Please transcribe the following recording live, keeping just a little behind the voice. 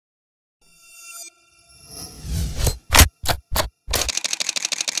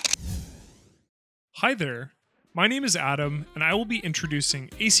Hi there, my name is Adam, and I will be introducing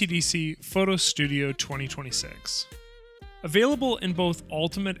ACDSee Photo Studio 2026. Available in both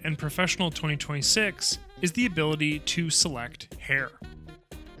Ultimate and Professional 2026 is the ability to select hair.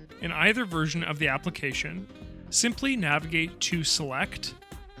 In either version of the application, simply navigate to Select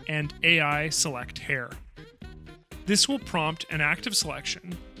and AI Select Hair. This will prompt an active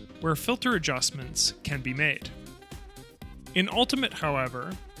selection where filter adjustments can be made. In Ultimate,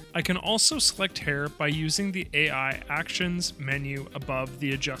 however, I can also select hair by using the AI Actions menu above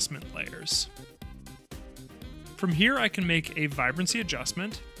the adjustment layers. From here, I can make a vibrancy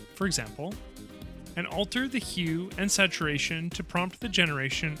adjustment, for example, and alter the hue and saturation to prompt the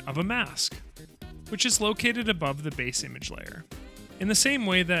generation of a mask, which is located above the base image layer, in the same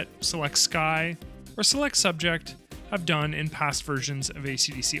way that Select Sky or Select Subject have done in past versions of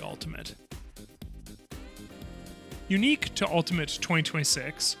ACDSee Ultimate. Unique to Ultimate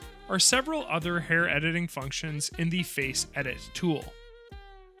 2026 are several other hair editing functions in the Face Edit tool.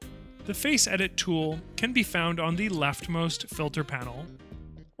 The Face Edit tool can be found on the leftmost filter panel,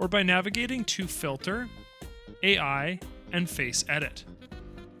 or by navigating to Filter, AI, and Face Edit.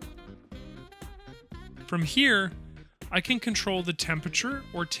 From here, I can control the temperature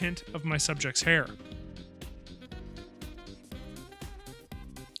or tint of my subject's hair.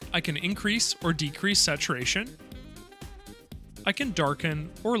 I can increase or decrease saturation. I can darken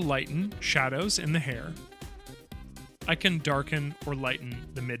or lighten shadows in the hair. I can darken or lighten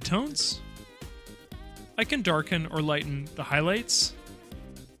the midtones. I can darken or lighten the highlights.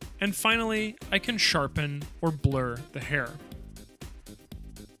 And finally, I can sharpen or blur the hair.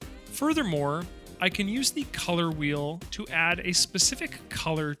 Furthermore, I can use the color wheel to add a specific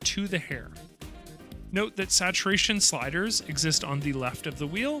color to the hair. Note that saturation sliders exist on the left of the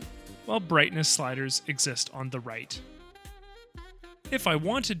wheel, while brightness sliders exist on the right. If I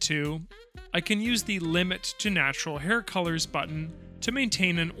wanted to, I can use the Limit to Natural Hair Colors button to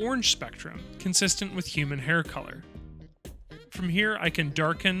maintain an orange spectrum consistent with human hair color. From here, I can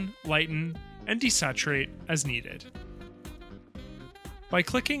darken, lighten, and desaturate as needed. By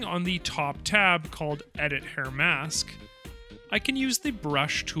clicking on the top tab called Edit Hair Mask, I can use the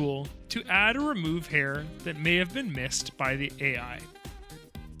Brush tool to add or remove hair that may have been missed by the AI.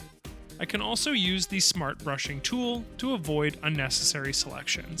 I can also use the Smart Brushing tool to avoid unnecessary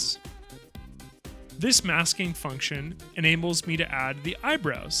selections. This masking function enables me to add the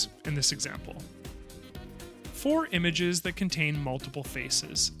eyebrows in this example. For images that contain multiple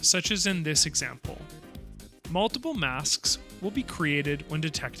faces, such as in this example, multiple masks will be created when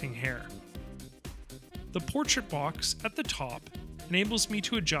detecting hair. The portrait box at the top enables me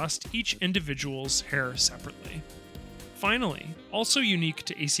to adjust each individual's hair separately. Finally, also unique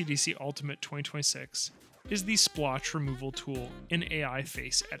to ACDSee Ultimate 2026 is the Splotch Removal tool in AI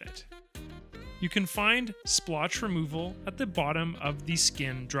Face Edit. You can find Splotch Removal at the bottom of the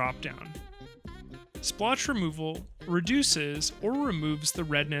Skin dropdown. Splotch Removal reduces or removes the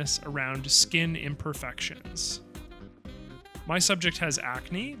redness around skin imperfections. My subject has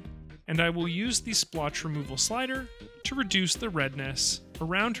acne, and I will use the Splotch Removal slider to reduce the redness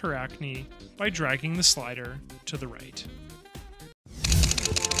around her acne by dragging the slider to the right.